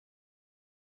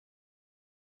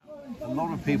a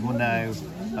lot of people now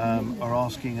are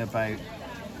asking about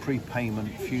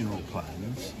prepayment funeral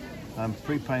plans.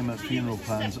 Prepayment funeral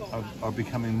plans are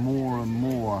becoming more and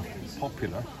more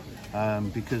popular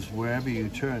because wherever you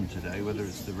turn today, whether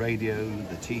it's the radio,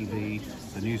 the TV,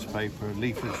 the newspaper,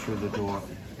 leaflets through the door,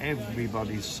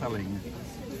 everybody's selling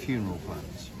funeral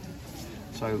plans.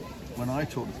 So when I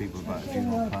talk to people about a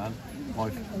funeral plan,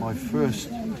 my first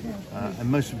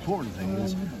and most important thing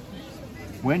is,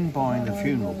 when buying a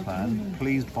funeral plan,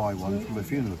 please buy one from a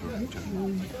funeral director.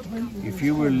 If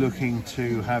you were looking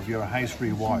to have your house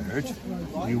rewired,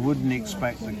 you wouldn't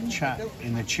expect the chap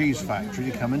in the cheese factory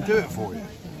to come and do it for you.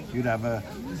 You'd have a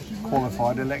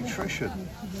qualified electrician.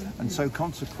 And so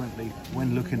consequently,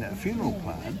 when looking at a funeral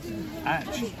plan, at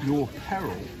your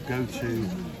peril, go to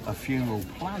a funeral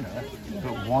planner,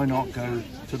 but why not go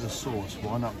to the source?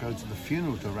 Why not go to the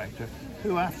funeral director,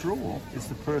 who after all is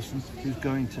the person who's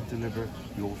going to deliver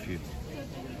your funeral?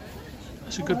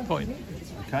 That's a good point.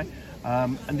 Okay,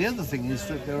 and the other thing is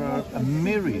that there are a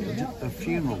myriad of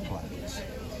funeral plans.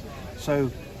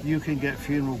 So you can get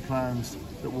funeral plans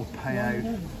that will pay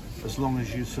out as long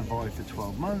as you survive for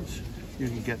 12 months. You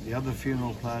can get the other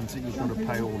funeral plans that you've got to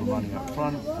pay all the money up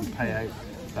front and pay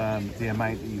out the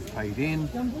amount that you've paid in.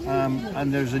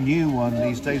 And there's a new one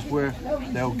these days where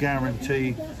they'll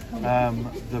guarantee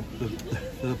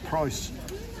the price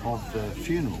of the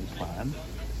funeral plan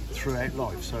throughout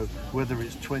life. So whether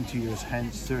it's 20 years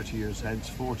hence, 30 years hence,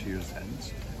 40 years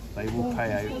hence, they will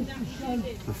pay out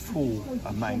the full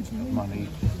amount of money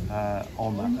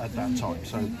on that at that time.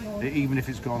 So even if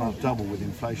it's gone up double with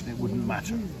inflation, it wouldn't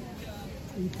matter.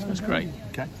 That's great.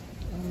 Okay.